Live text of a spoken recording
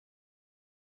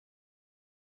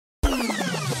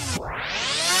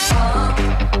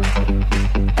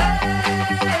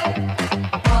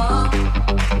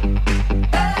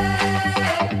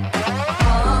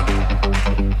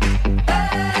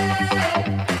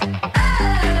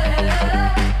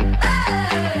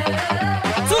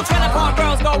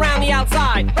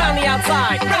outside, round the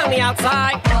outside, round the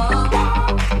outside.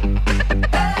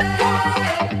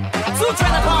 Two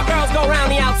trailer park girls go round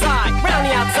the outside, round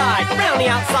the outside, round the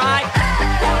outside.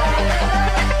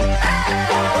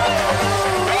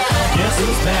 Guess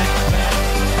who's back,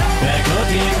 back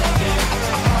again.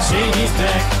 Shady's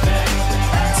back,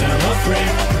 tell a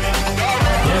friend.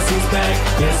 Guess who's back,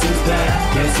 guess who's back,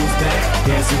 guess who's back,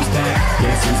 guess who's back,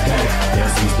 guess who's back,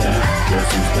 guess who's back,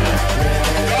 guess who's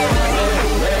back.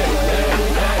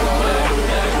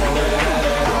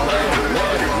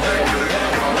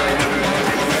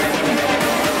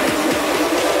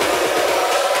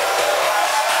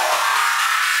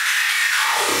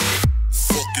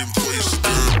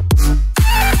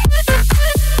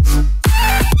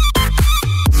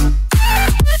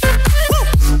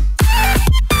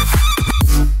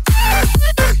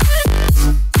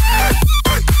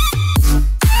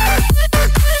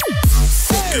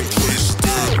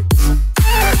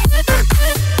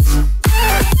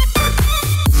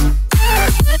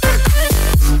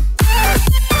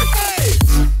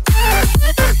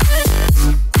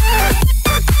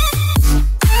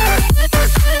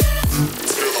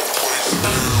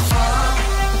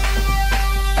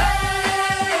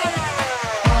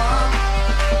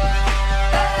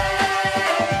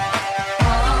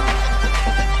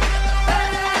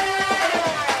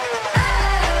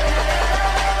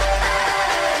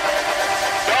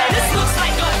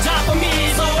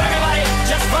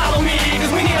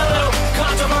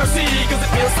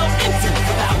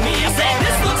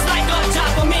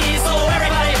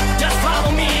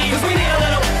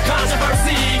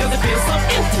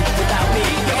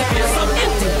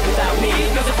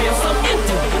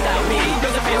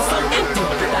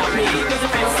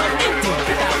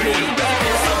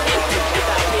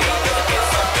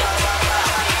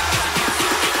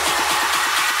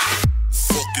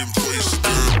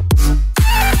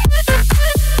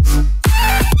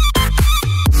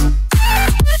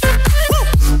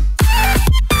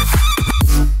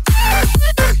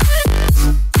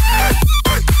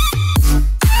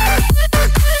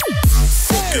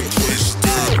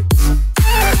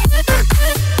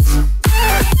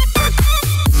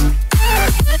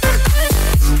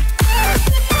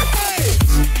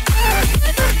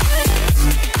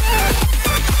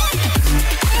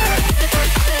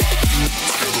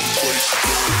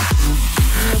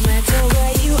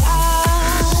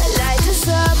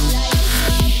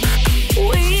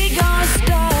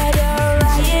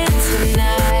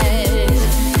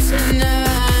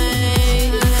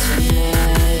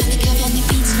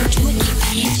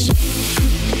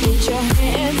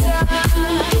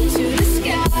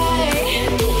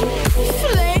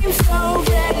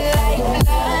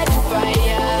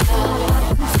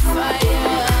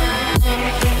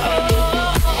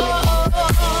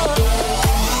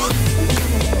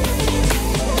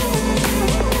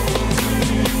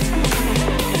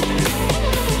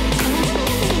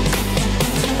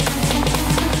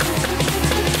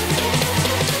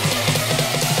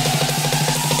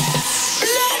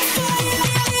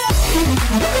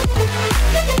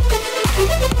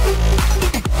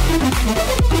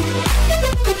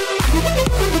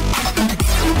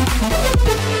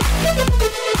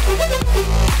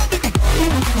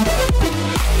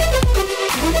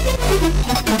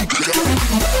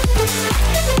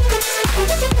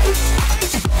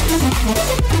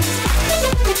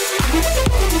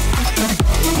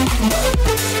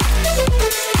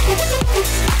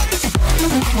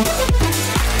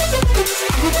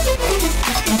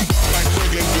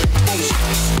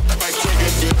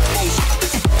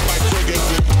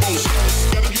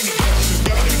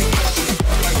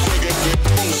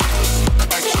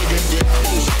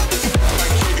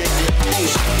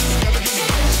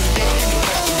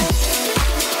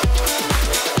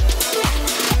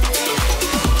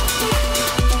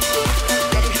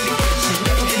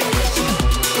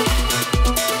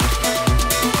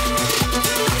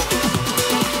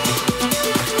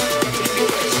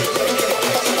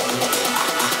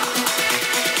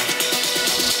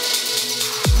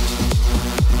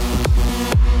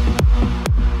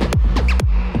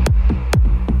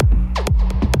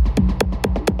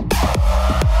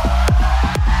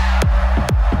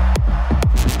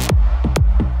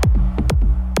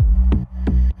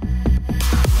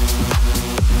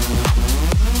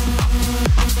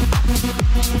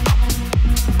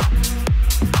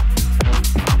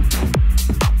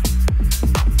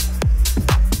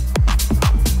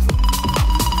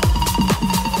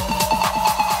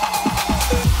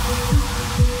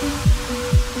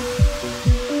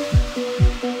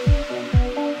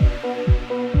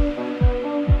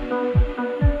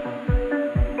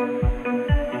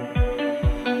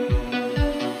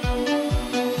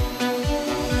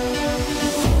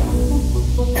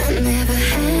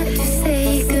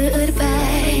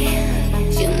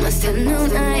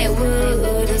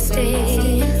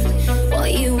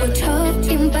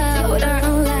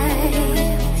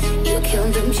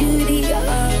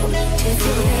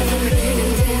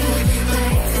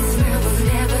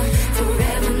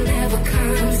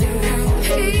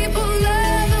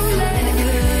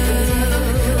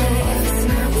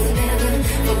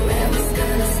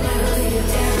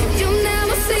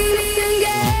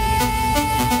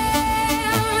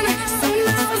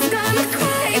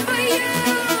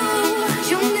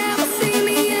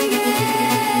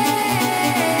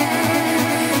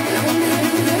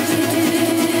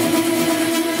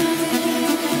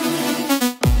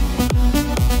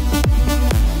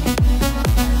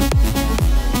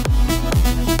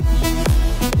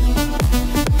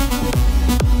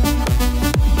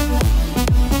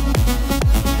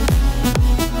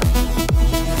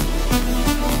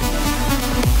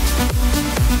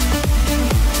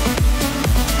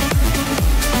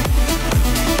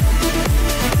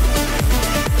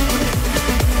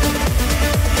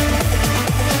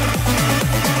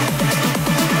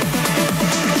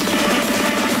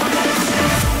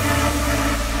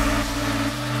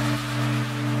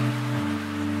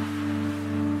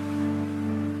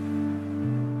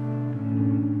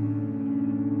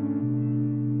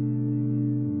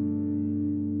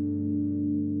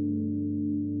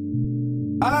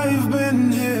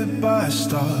 by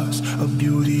stars. A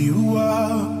beauty you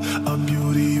are, a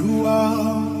beauty you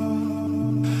are.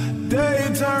 Day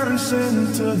turns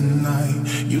into night.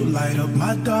 You light up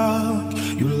my dark,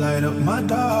 you light up my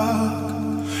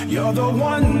dark. You're the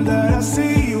one that I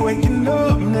see waking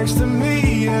up next to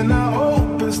me, and I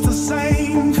hope it's the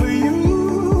same for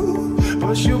you.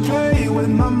 But you play with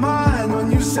my mind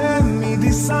when you send me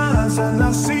these signs, and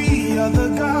I see other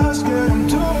guys get them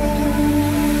too.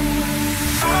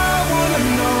 I wanna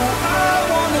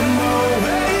know,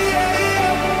 hey, hey,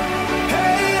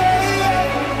 hey, hey,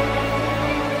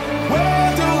 where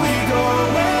do we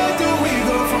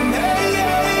go from hey,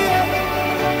 hey,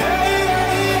 hey,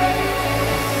 hey,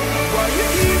 why you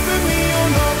keeping me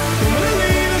on up? Don't wanna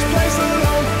leave this place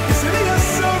alone. Is it yes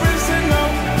or is it no?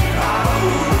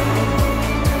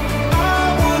 I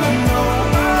wanna know,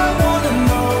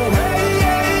 hey,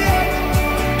 hey,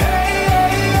 hey,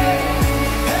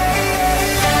 hey,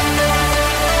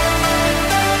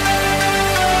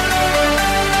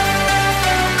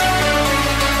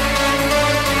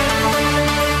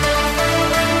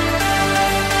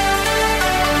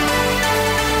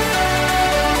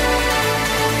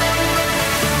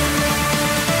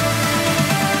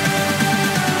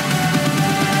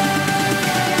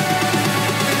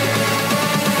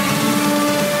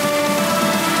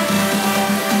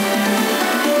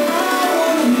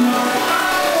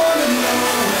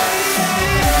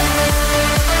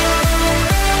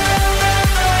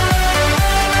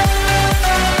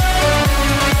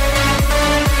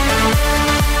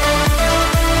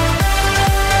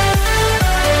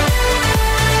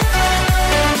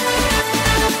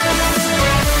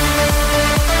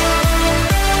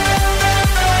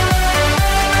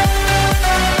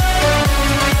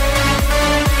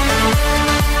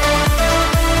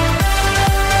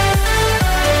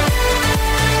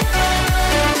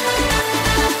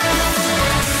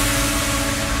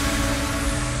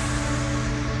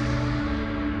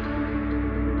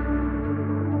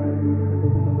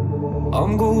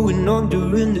 I'm going on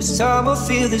during this time. I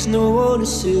feel there's no one to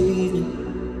save me.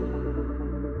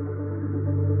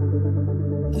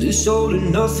 This all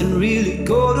and nothing really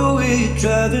got away,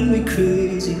 driving me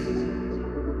crazy.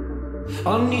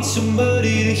 I need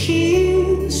somebody to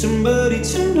hear, somebody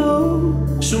to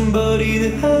know, somebody to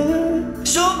have,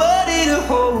 somebody to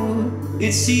hold.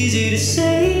 It's easy to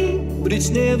say, but it's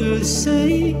never the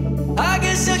same. I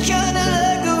guess I kinda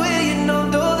like the way you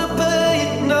numbed all the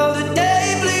pain. Now the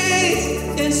day bleeds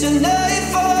into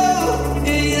nightfall,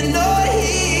 and you're not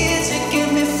here to get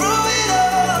me through it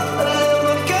all. I let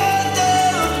my guard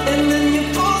down, and then you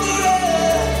pulled the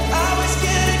rug. I was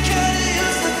getting kinda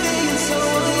used to being so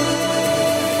alone.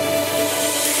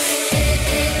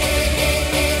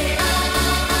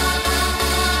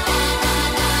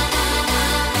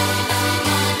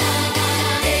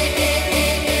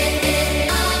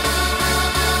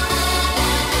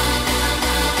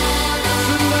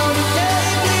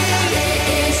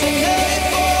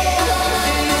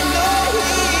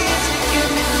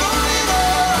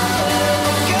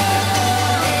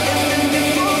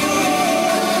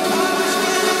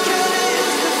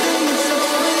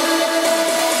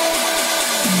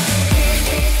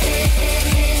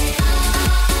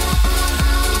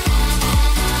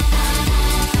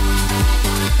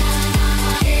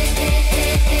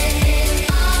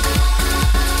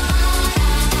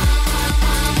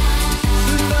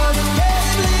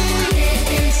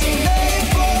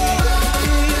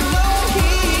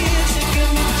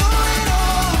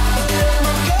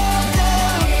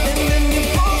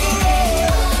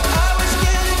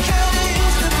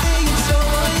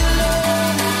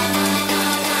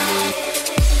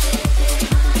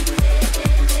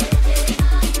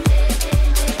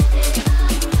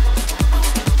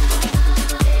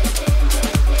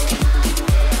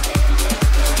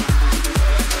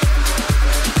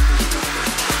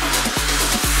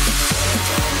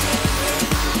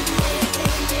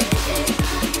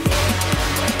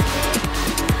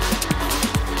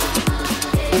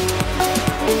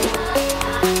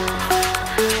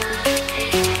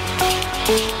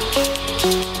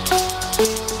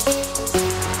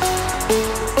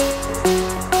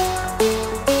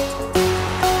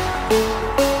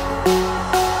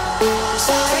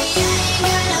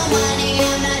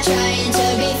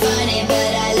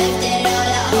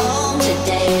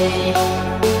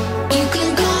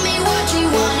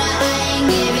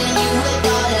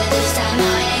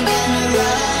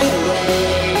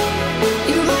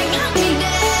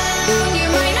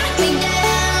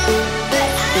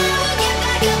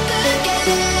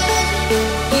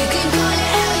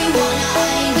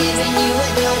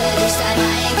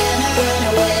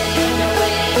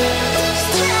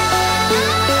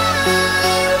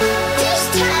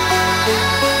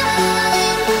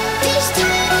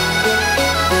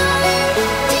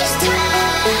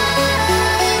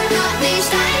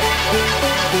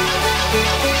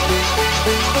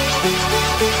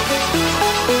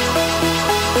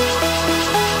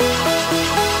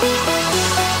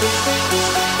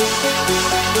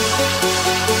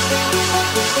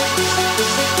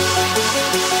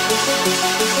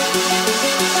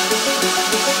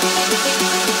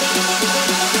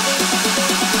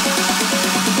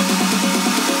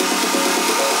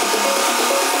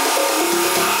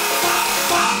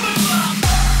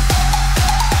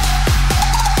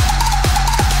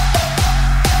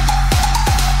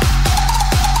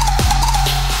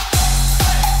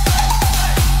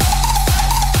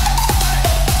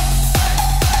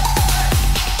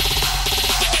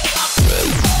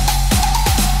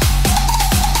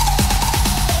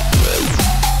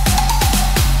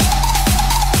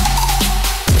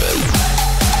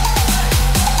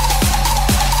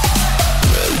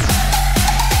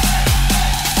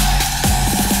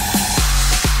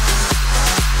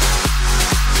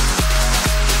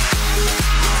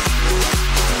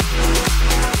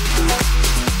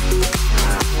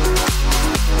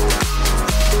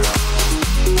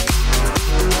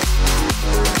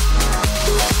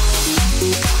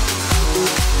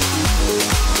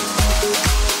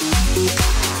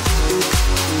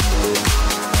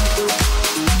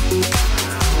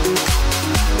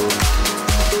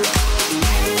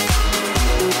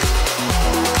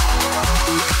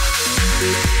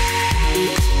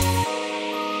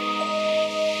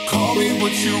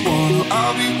 what you wanna,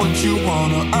 I'll be what you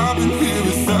wanna. I've been here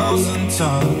 1,000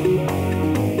 times.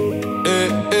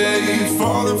 Hey,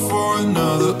 falling for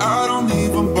another, I don't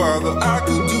even bother. I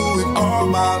could do it all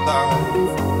my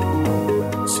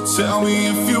life. So tell me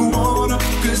if you wanna,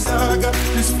 cause I got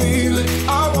this feeling.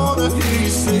 I wanna hear you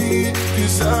say it,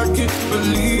 cause I can't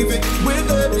believe it. With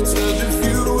every touch of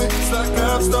you, it's like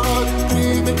I've started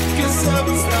dreaming. Cause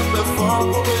heaven's not that far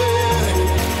away.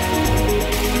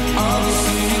 I'll be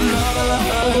singing la la la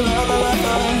la la la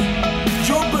la.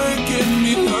 You're breaking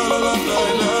me la la la la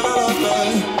la la la.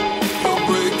 You're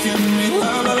breaking me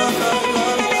la la la la la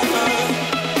la la.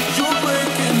 You're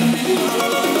breaking me la la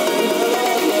la la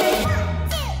la la.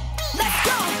 Let's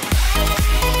go.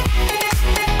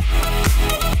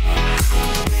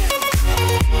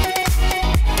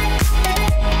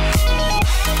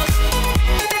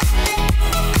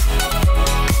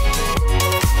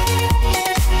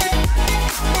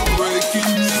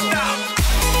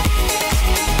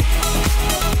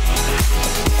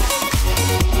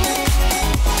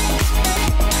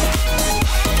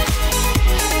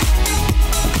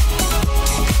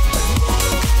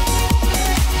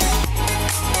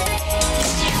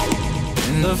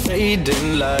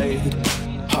 Fading light,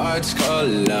 hearts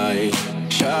collide,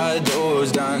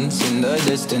 shadows dance in the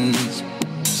distance.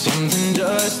 Something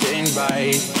just ain't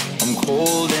right, I'm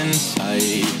cold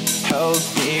inside. Help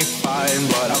me find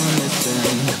what I'm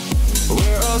missing.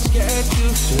 We're all scared to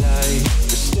fly,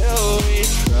 but still we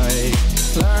try.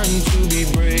 Learn to be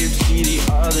brave, see the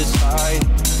other side.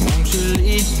 Won't you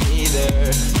lead me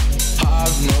there?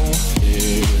 Have no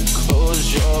fear. Close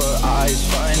your eyes,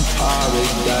 find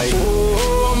paradise.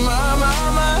 Oh, my, my,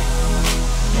 my.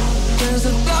 There's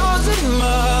 1,000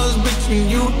 miles between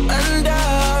you and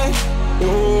I.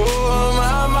 Oh,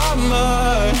 my, my,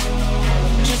 my.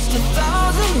 Just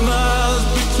 1,000 miles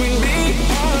between me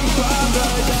and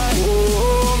paradise.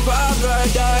 Oh,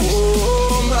 paradise.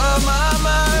 Oh, my, my,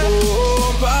 my.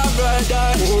 Oh,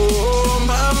 paradise. Oh,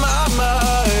 my, my, my.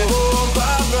 Oh,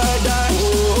 paradise.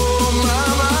 Oh, my,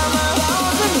 my, my.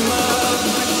 1,000 miles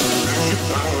between me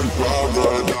and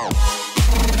paradise.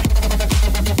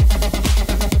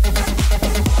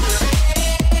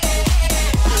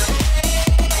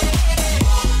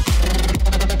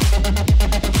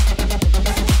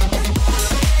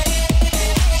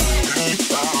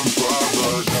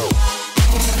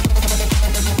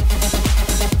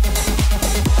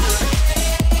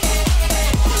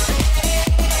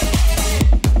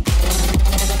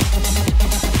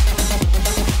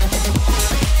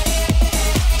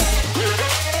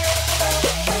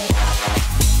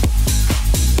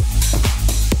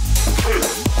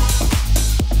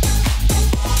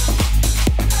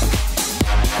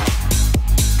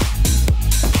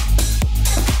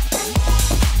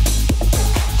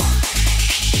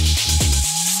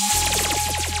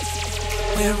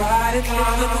 We're riding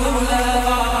through the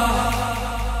boulevard.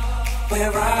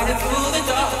 We're riding through the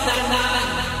dark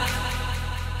night.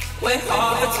 We're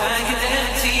half a tank and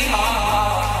empty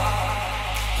heart,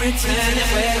 pretending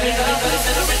we're in lovers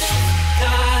in a rich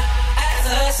night. As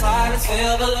the silence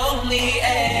fill the lonely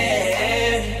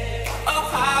air. Oh,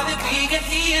 how did we get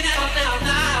here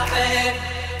now, babe?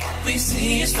 We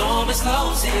see a storm is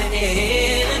closing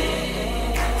in,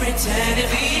 pretending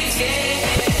we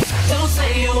scared. Don't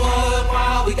say a word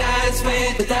while we dance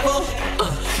with the devil.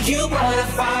 You brought a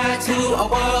fire to a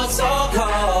world so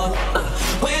cold.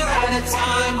 We're out of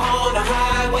time on a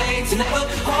highway to never.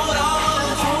 Hold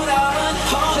on, hold on,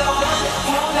 hold on,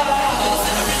 hold on.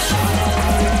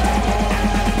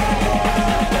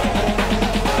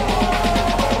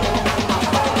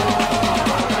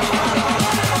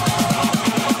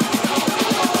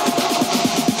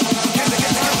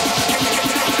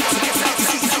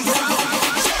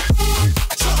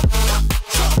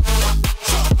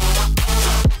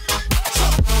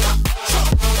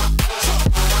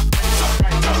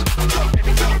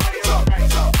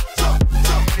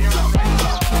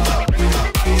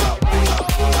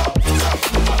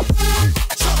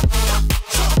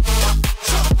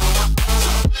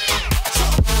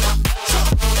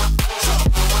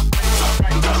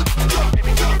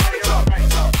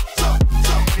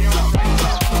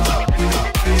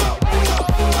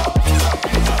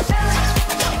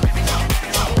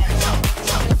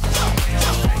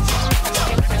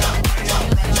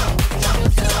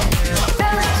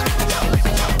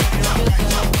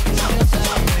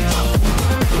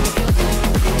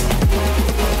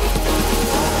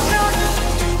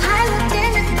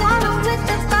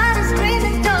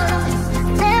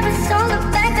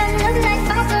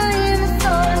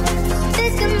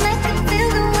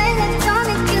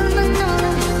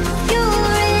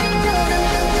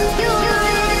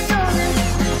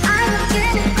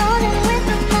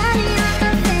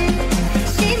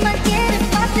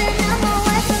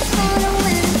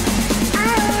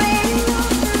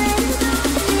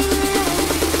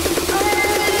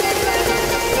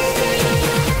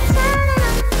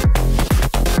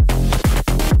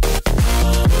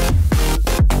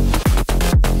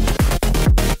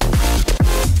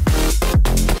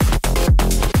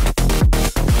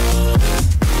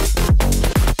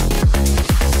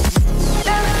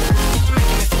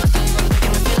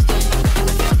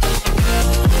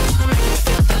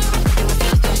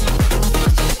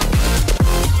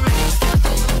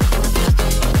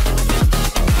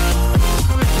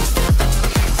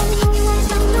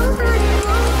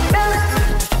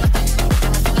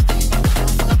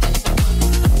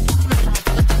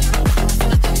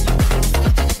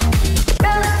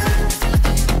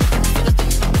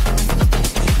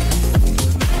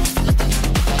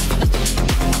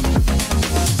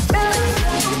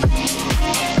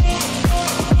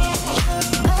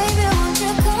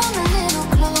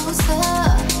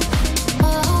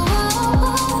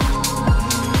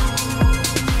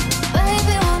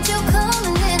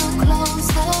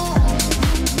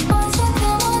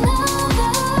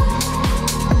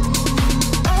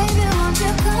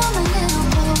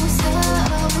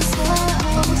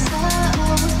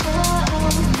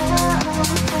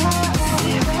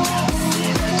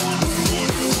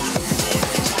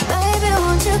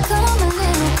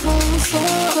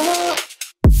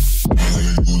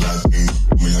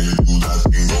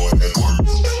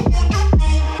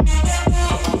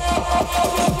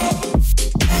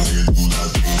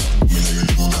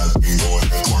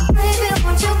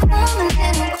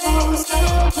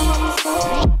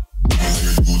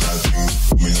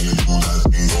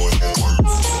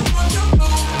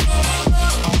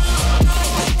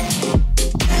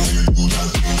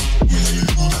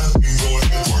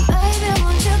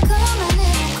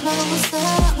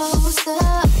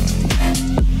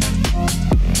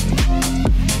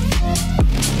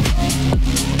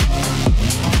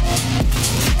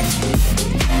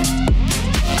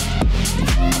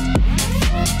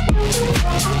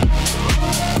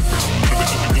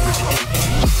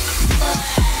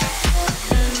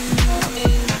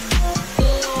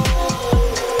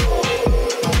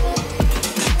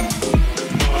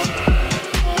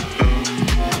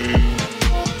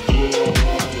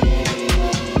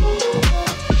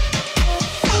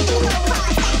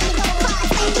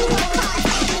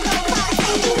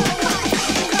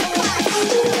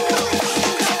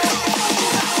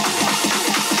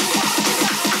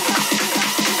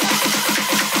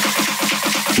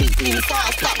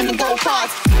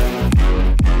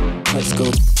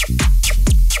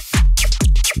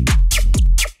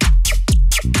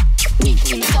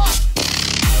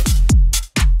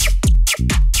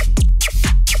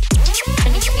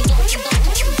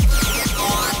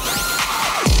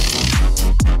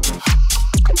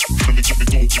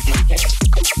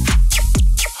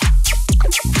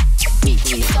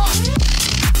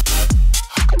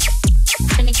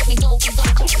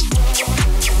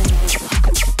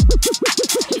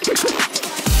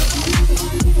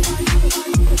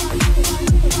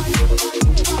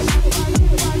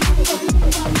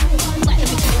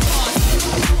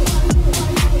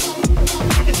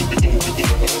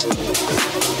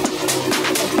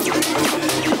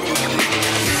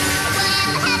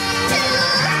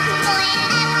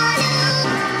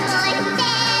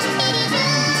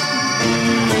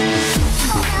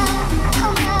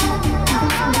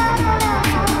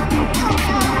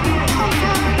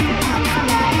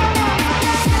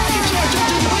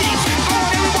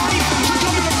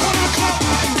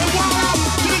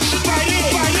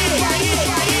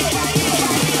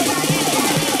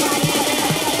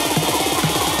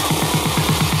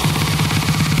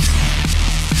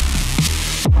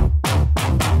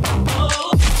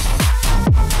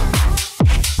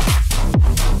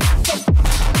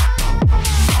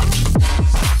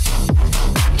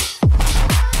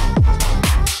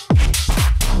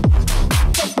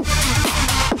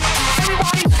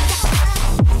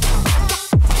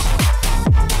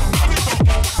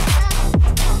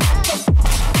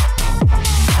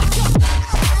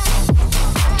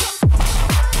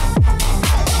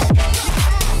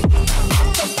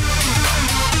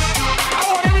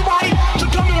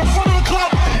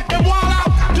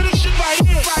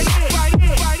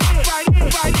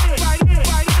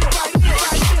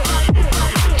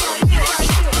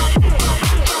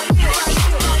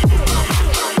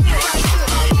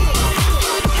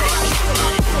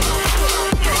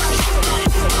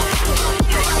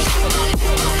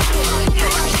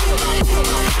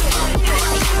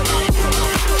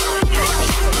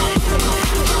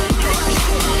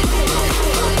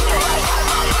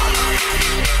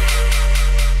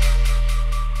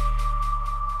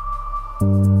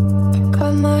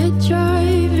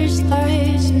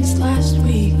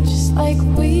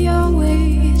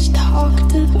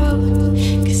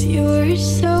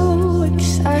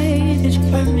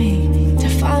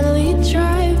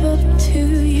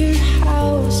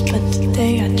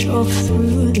 drove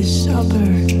through the suburbs.